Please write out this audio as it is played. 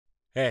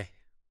Hey,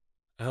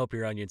 I hope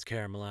your onions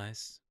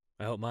caramelize.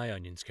 I hope my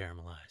onions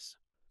caramelize.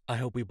 I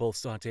hope we both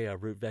saute our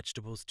root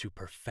vegetables to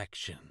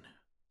perfection.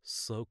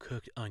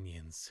 Slow-cooked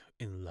onions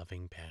in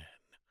loving pan.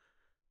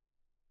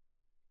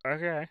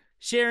 Okay.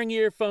 Sharing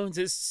earphones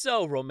is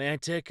so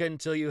romantic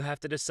until you have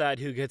to decide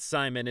who gets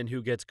Simon and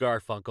who gets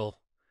Garfunkel.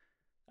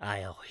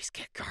 I always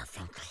get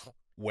Garfunkel.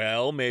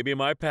 Well, maybe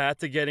my path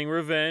to getting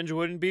revenge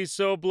wouldn't be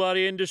so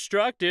bloody and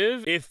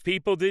destructive if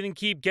people didn't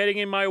keep getting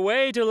in my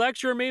way to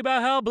lecture me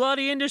about how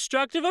bloody and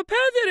destructive a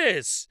path it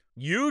is.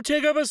 You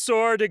take up a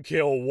sword to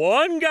kill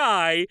one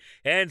guy,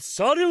 and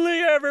suddenly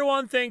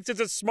everyone thinks it's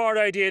a smart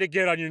idea to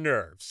get on your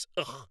nerves.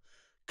 Ugh.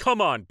 Come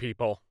on,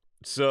 people.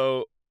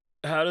 So,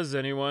 how does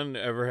anyone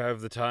ever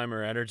have the time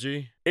or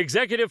energy?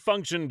 Executive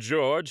Function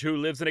George, who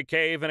lives in a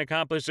cave and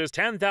accomplishes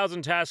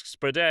 10,000 tasks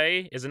per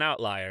day, is an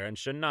outlier and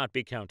should not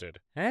be counted.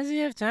 How does he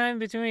have time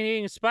between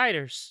eating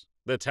spiders?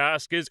 The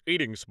task is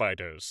eating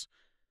spiders.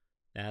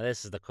 Now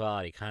this is the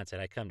quality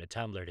content I come to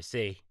Tumblr to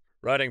see.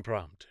 Writing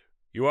prompt.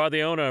 You are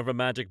the owner of a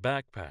magic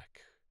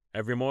backpack.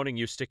 Every morning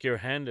you stick your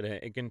hand in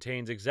it. It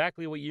contains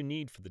exactly what you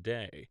need for the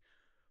day.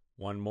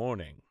 One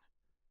morning,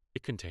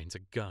 it contains a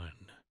gun.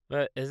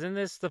 But isn't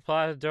this the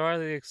plot of Dora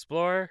the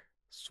Explorer?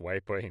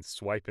 Swipe ain't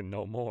swiping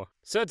no more.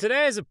 So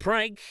today as a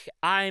prank,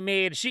 I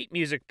made a sheet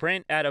music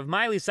print out of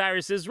Miley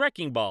Cyrus's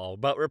Wrecking Ball,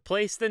 but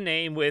replaced the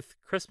name with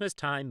Christmas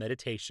Time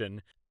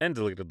Meditation And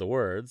deleted the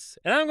words.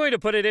 And I'm going to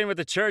put it in with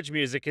the church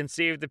music and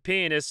see if the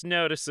pianist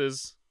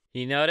notices.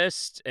 He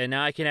noticed, and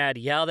now I can add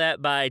yelled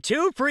at by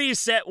 2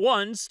 preset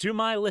ones to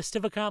my list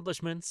of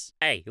accomplishments.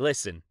 Hey,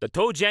 listen, the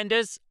 2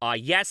 genders are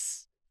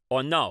yes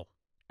or no,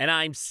 and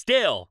I'm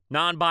still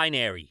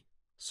non-binary,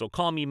 so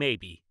call me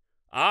maybe.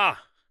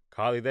 Ah,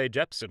 Carly They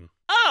Jepsen.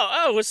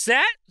 Oh, what's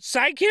that?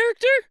 Side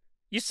character?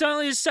 You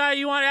suddenly decide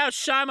you want to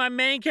outshine my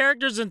main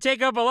characters and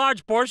take up a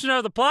large portion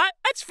of the plot?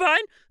 That's fine.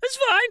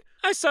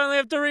 I suddenly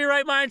have to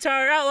rewrite my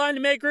entire outline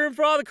to make room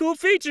for all the cool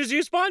features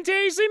you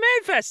spontaneously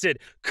manifested.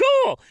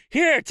 Cool!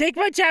 Here, take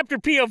my chapter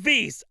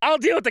POVs. I'll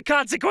deal with the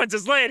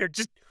consequences later.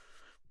 Just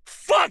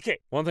fuck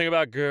it! One thing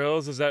about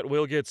girls is that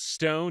we'll get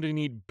stoned and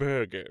eat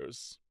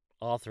burgers.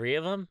 All 3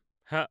 of them?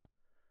 How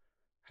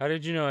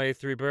did you know I ate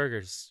 3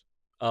 burgers?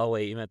 Oh,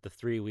 wait, you meant the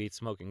 3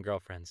 weed-smoking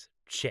girlfriends.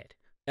 Shit.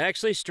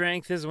 Actually,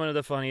 strength is one of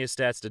the funniest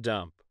stats to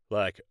dump.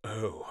 Like,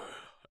 oh,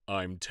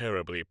 I'm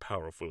terribly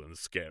powerful and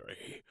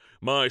scary.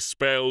 My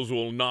spells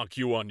will knock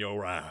you on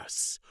your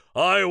ass.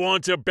 I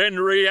want to bend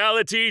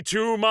reality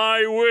to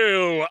my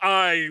will.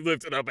 I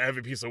lifted up a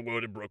heavy piece of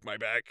wood and broke my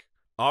back.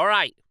 All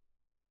right.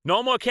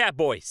 No more cat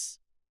boys.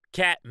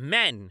 Cat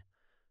men.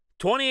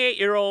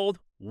 28-year-old,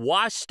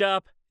 washed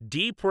up,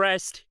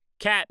 depressed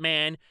cat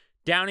man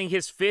downing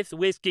his 5th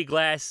whiskey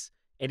glass,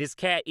 and his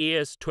cat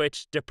ears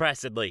twitch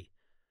depressedly.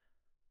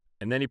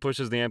 And then he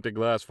pushes the empty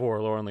glass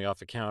forlornly off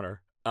the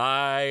counter.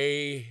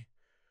 I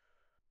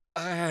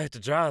have to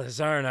draw this,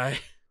 aren't I?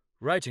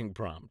 Writing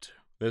prompt.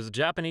 There's a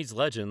Japanese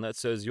legend that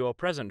says your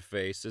present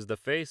face is the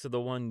face of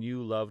the one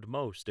you loved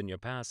most in your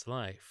past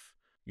life.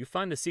 You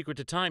find the secret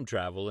to time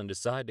travel and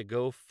decide to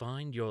go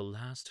find your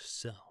last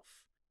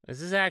self.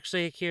 This is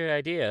actually a cute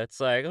idea. It's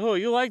like, oh,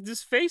 you like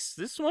this face,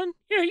 this one?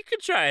 Yeah, you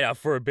could try it out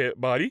for a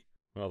bit, buddy.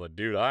 Well, the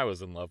dude I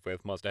was in love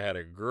with must have had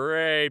a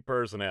great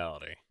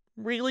personality.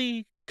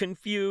 Really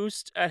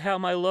confused at how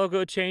my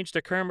logo changed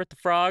to Kermit the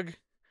Frog?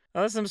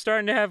 Unless I'm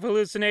starting to have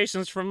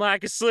hallucinations from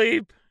lack of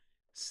sleep.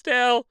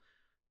 Still,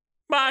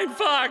 mind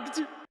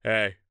fucked.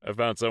 Hey, I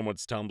found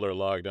someone's Tumblr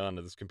logged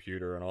onto this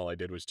computer and all I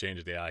did was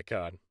change the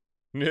icon.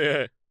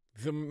 The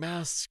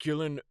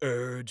masculine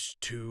urge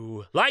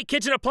to light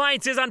kitchen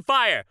appliances on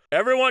fire.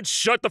 Everyone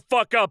shut the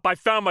fuck up. I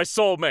found my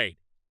soulmate.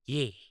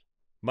 Yeah.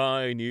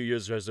 My New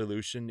Year's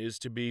resolution is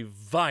to be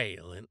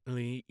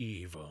violently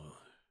evil.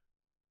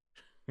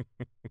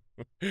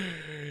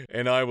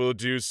 And I will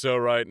do so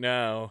right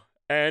now.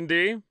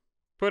 Andy,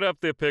 put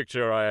up the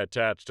picture I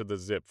attached to the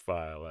zip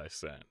file I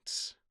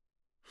sent.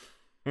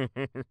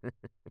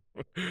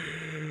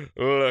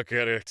 Look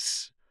at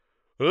it.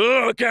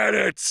 Look at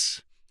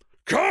it!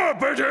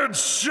 Carpeted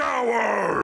shower!